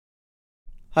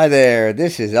Hi there,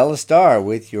 this is Ella Starr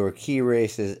with your Key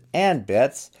Races and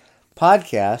Bets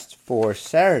podcast for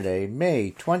Saturday,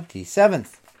 May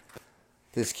 27th.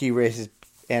 This Key Races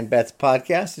and Bets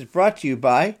podcast is brought to you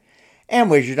by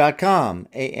Amwager.com,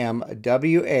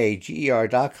 AMWAGER.com,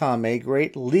 a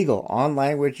great legal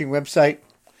online wagering website.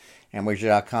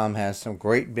 Amwager.com has some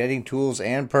great betting tools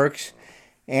and perks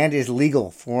and is legal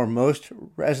for most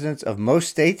residents of most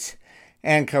states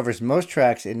and covers most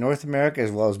tracks in North America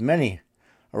as well as many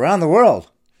around the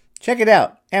world. Check it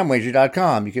out,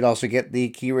 Amwager.com. You can also get the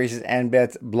Key Races and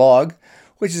Bets blog,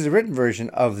 which is a written version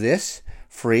of this,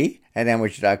 free at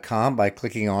Amwager.com by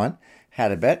clicking on How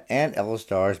to Bet and Ella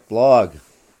Starr's blog.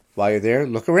 While you're there,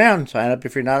 look around. Sign up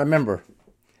if you're not a member.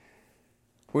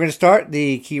 We're going to start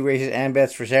the Key Races and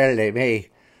Bets for Saturday,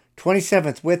 May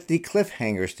 27th with the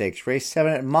Cliffhanger Stakes, race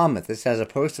 7 at Monmouth. This has a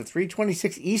post of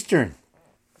 326 Eastern.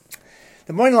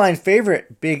 The morning line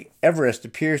favorite, Big Everest,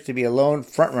 appears to be a lone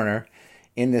frontrunner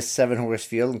in this 7-horse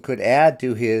field and could add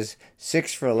to his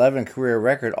 6-for-11 career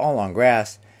record all on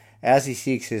grass as he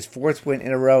seeks his 4th win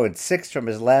in a row and 6th from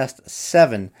his last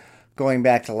 7 going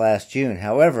back to last June.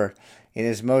 However, in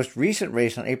his most recent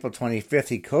race on April 25th,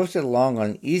 he coasted along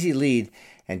on an easy lead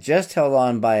and just held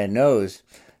on by a nose.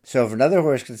 So if another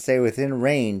horse can stay within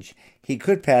range, he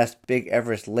could pass Big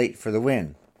Everest late for the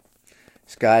win.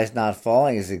 Sky's Not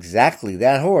Falling is exactly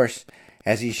that horse,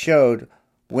 as he showed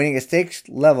winning a stakes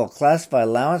level classified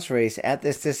allowance race at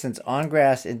this distance on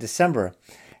grass in December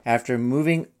after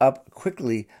moving up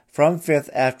quickly from 5th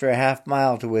after a half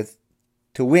mile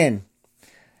to win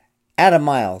at a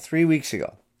mile 3 weeks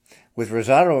ago, with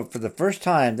Rosado for the first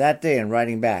time that day and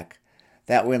riding back.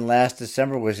 That win last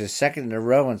December was his 2nd in a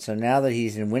row, and so now that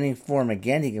he's in winning form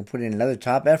again, he can put in another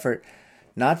top effort.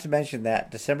 Not to mention that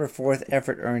December 4th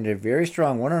effort earned a very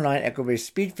strong 109 equibase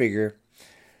speed figure,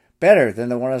 better than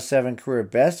the 107 career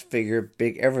best figure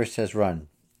Big Everest has run.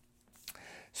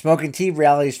 Smokin' Tea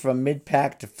rallies from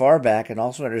mid-pack to far back and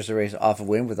also enters the race off a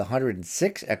win with a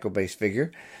 106 equibase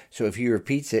figure, so if he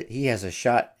repeats it, he has a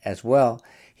shot as well.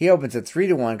 He opens at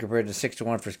 3-1 compared to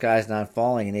 6-1 for Sky's Not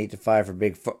Falling and 8-5 for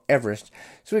Big Everest,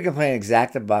 so we can play an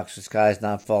exacta box with Sky's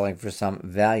Not Falling for some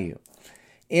value.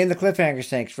 In the Cliffhanger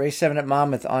Stakes, race 7 at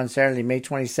Monmouth on Saturday, May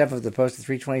 27th, with the post of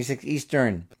 326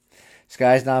 Eastern.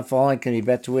 Sky's Not Falling can be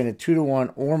bet to win at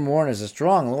 2-1 or more and is a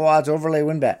strong low odds overlay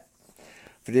win bet.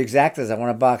 For the exactas, I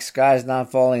want to box Sky's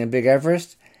Not Falling and Big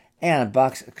Everest, and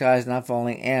box Sky's Not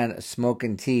Falling and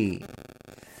Smokin' Tea.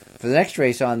 For the next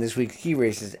race on this week's Key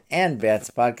Races and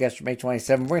Bets podcast for May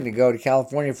 27th, we're going to go to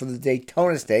California for the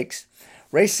Daytona Stakes.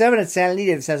 Race 7 at Santa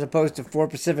Anita. This has a post of 4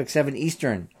 Pacific, 7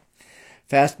 Eastern.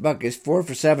 Fast Buck is 4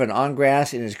 for 7 on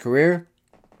grass in his career,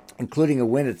 including a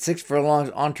win at 6 furlongs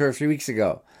on turf 3 weeks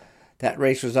ago. That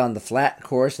race was on the flat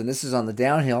course, and this is on the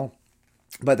downhill,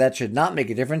 but that should not make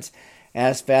a difference,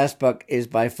 as Fast Buck is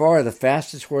by far the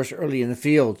fastest horse early in the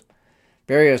field.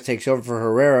 Barrios takes over for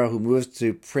Herrera, who moves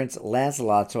to Prince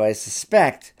Lancelot, so I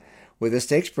suspect with a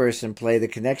stakes purse in play, the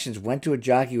connections went to a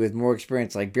jockey with more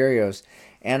experience like Barrios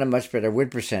and a much better win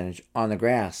percentage on the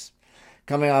grass.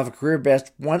 Coming off a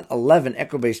career-best 111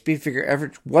 equibase speed figure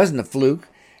effort wasn't a fluke,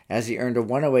 as he earned a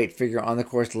 108 figure on the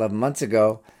course 11 months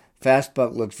ago. Fast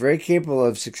Buck looks very capable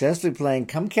of successfully playing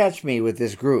Come Catch Me with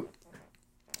this group.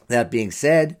 That being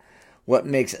said, what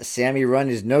makes Sammy run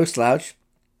is no slouch,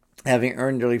 having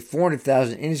earned nearly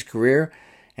 $400,000 in his career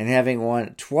and having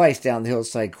won twice down the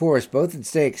hillside course, both in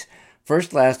stakes.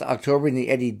 First last October in the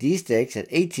Eddie D Stakes at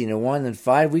 18-1, and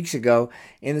 5 weeks ago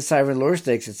in the Siren Lure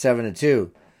Stakes at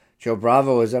 7-2. Joe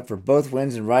Bravo is up for both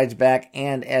wins and rides back,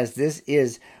 and as this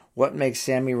is what makes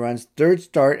Sammy Run's third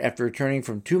start after returning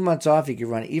from 2 months off, he could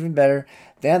run even better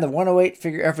than the 108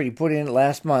 figure effort he put in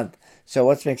last month. So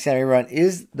what makes Sammy Run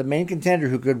is the main contender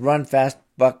who could run Fast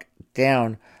Buck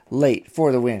down late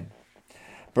for the win.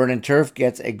 Burnin' Turf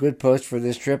gets a good post for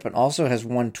this trip and also has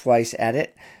won twice at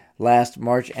it, last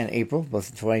March and April,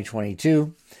 both in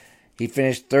 2022. He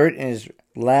finished third in his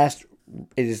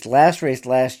last race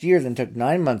last year, then took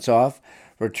 9 months off,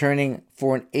 returning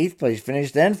for an 8th place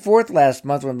finish, then 4th last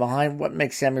month when behind what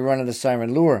makes Sammy Run in the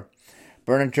Siren Lure.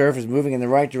 Burnin' Turf is moving in the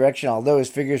right direction, although his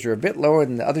figures are a bit lower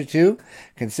than the other two,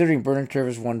 considering Burnin' Turf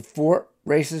has won 4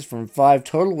 races from 5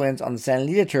 total wins on the Santa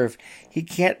Anita turf. He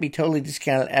can't be totally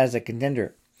discounted as a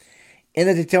contender. In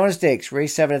the Daytona Stakes,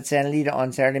 race 7 at Santa Anita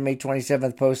on Saturday, May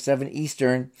 27th, post 7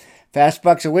 Eastern. Fast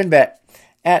Buck's a win bet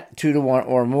at 2-1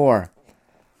 or more.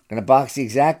 Going to box the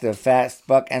exact of Fast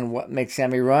Buck and What Makes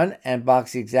Sammy Run, and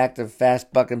box the exact of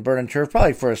Fast Buck and Burnin' Turf,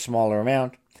 probably for a smaller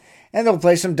amount. And they'll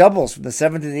play some doubles from the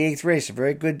 7th to the 8th race. A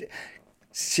very good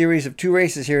series of 2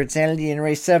 races here at Santa Anita in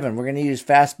race 7. We're going to use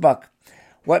Fast Buck,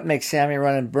 What Makes Sammy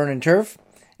Run, and Burnin' Turf,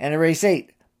 And in race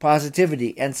 8,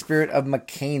 Positivity and Spirit of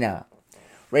McKenna.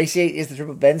 Race 8 is the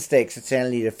Triple Bend Stakes at Santa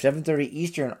Anita, 7:30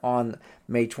 Eastern on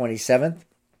May 27th.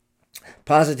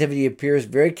 Positivity appears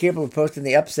very capable of posting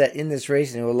the upset in this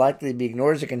race, and will likely be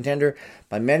ignored as a contender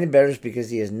by many bettors because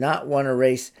he has not won a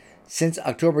race since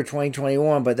October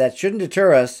 2021, but that shouldn't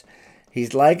deter us.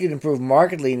 He's likely to improve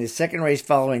markedly in his second race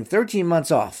following 13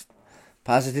 months off.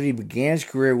 Positivity began his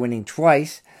career winning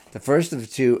twice, the first of the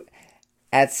two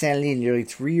at Santa Anita nearly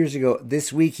 3 years ago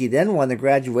this week. He then won the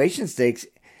Graduation Stakes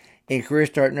in career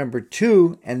start number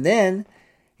 2, and then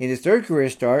in his third career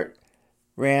start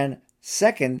ran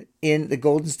second in the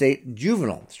Golden State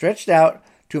Juvenile. Stretched out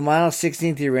to a mile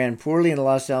 16th, he ran poorly in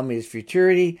Los Alamitos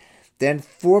Futurity, then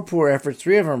 4 poor efforts,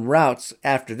 3 of them routes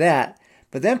after that,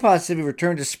 but then Positivity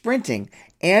returned to sprinting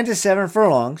and to 7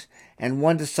 furlongs and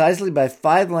won decisively by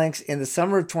 5 lengths in the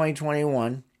summer of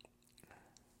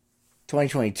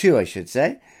 2022, I should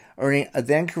say, earning a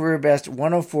then career best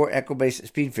 104 Equibase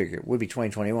speed figure, would be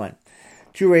 2021.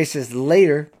 2 races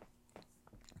later,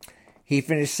 he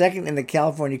finished second in the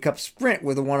California Cup Sprint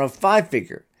with a 105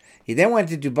 figure. He then went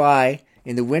to Dubai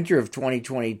in the winter of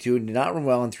 2022 and did not run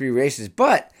well in 3 races,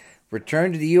 but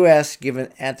returned to the U.S. given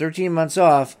at 13 months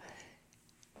off.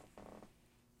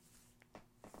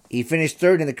 He finished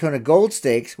third in the Kona Gold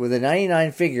Stakes with a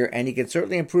 99 figure, and he can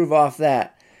certainly improve off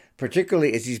that,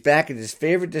 particularly as he's back at his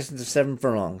favorite distance of 7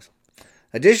 furlongs.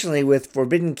 Additionally, with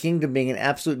Forbidden Kingdom being an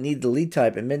absolute need to lead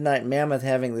type and Midnight Mammoth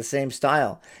having the same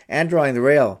style and drawing the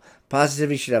rail,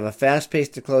 Positivity should have a fast pace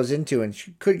to close into and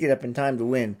could get up in time to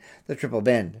win the Triple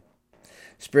Bend.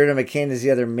 Spirit of McKenna is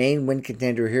the other main win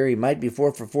contender here. He might be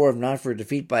 4 for 4 if not for a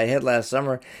defeat by a head last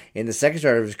summer in the second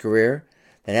start of his career.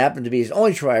 That happened to be his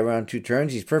only try around 2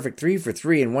 turns. He's perfect 3 for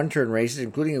 3 in one-turn races,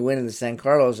 including a win in the San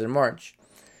Carlos in March.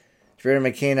 Spirit of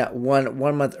McKenna won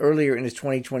 1 month earlier in his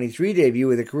 2023 debut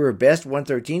with a career best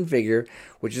 113 figure,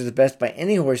 which is the best by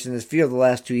any horse in this field the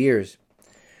last 2 years.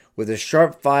 With a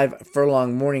sharp 5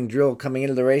 furlong morning drill coming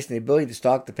into the race and the ability to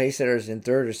stalk the pace setters in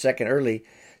third or second early,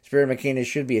 Spirit of McKenna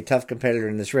should be a tough competitor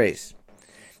in this race.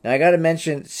 Now I got to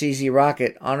mention CZ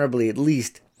Rocket, honorably at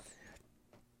least.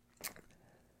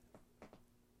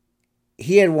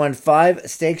 He had won 5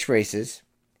 stakes races,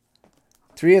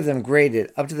 3 of them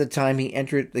graded, up to the time he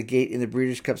entered the gate in the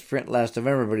Breeders' Cup Sprint last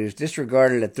November, but he was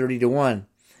disregarded at 30-1,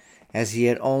 as he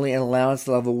had only an allowance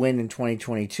level win in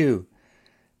 2022.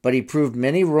 But he proved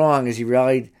many wrong as he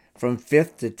rallied from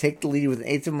 5th to take the lead with an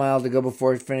 1/8 of a mile to go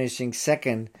before finishing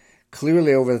second,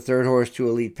 clearly over the third horse to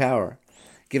Elite Power.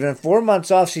 Given 4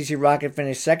 months off, CC Rocket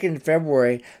finished second in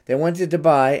February, then went to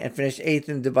Dubai and finished 8th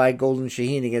in Dubai Golden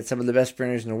Shaheen against some of the best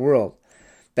sprinters in the world.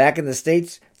 Back in the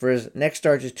States for his next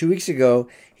start just 2 weeks ago,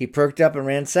 he perked up and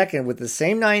ran second with the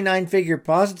same 99 figure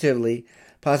Positivity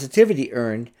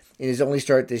earned in his only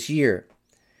start this year.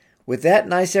 With that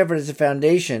nice effort as a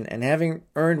foundation, and having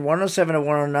earned 107 and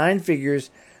 109 figures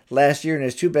last year in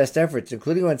his 2 best efforts,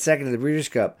 including one second in the Breeders'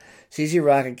 Cup, CZ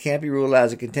Rocket can't be ruled out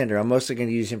as a contender. I'm mostly going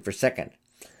to use him for second.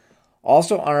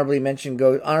 Also, honorable mention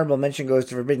goes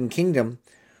to Forbidden Kingdom,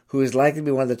 who is likely to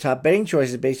be one of the top betting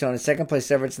choices based on his second-place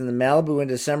efforts in the Malibu in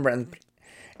December and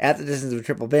at the distance of a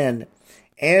Triple Bend,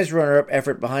 and his runner-up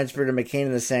effort behind Spirit of McKenna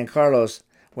in the San Carlos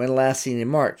when last seen in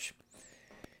March.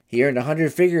 He earned a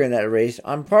 100 figure in that race,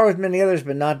 on par with many others,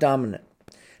 but not dominant.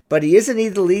 But he is a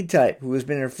need-to-lead type, who has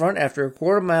been in front after a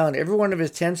quarter mile in every one of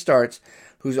his 10 starts,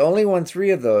 who's only won 3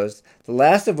 of those, the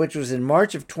last of which was in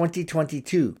March of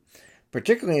 2022.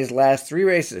 Particularly in his last 3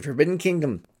 races, Forbidden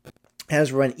Kingdom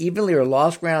has run evenly or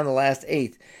lost ground in the last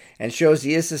 8, and shows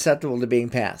he is susceptible to being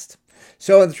passed.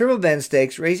 So in the Triple Bend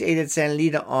Stakes, race 8 at Santa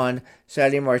Anita on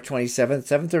Saturday, March 27th,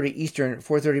 7:30 Eastern,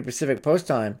 4:30 Pacific post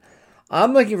time,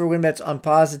 I'm looking for win bets on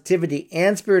Positivity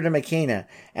and Spirit of McKenna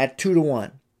at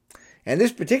 2-1. In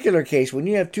this particular case, when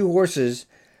you have 2 horses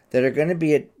that are going to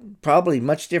be at probably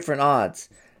much different odds,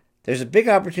 there's a big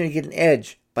opportunity to get an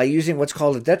edge by using what's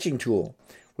called a Dutching tool,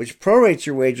 which prorates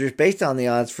your wagers based on the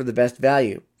odds for the best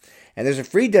value. And there's a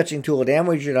free Dutching tool at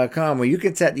amwager.com where you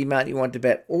can set the amount you want to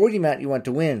bet or the amount you want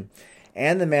to win.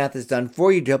 And the math is done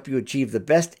for you to help you achieve the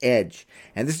best edge.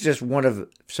 And this is just one of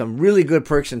some really good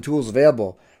perks and tools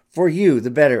available for you, the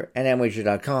bettor, at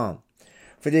amwager.com.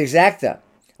 For the exacta,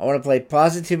 I want to play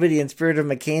Positivity and Spirit of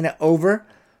McKenna over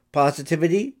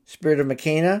Positivity, Spirit of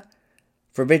McKenna,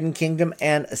 Forbidden Kingdom,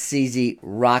 and CZ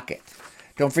Rocket.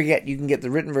 Don't forget, you can get the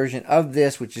written version of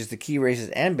this, which is the Key Races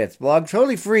and Bets blog,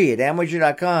 totally free at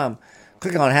amwager.com.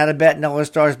 Click on How to Bet and LS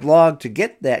Stars blog to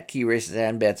get that Key Races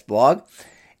and Bets blog.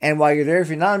 And while you're there, if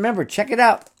you're not a member, check it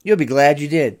out. You'll be glad you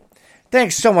did.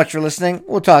 Thanks so much for listening.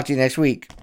 We'll talk to you next week.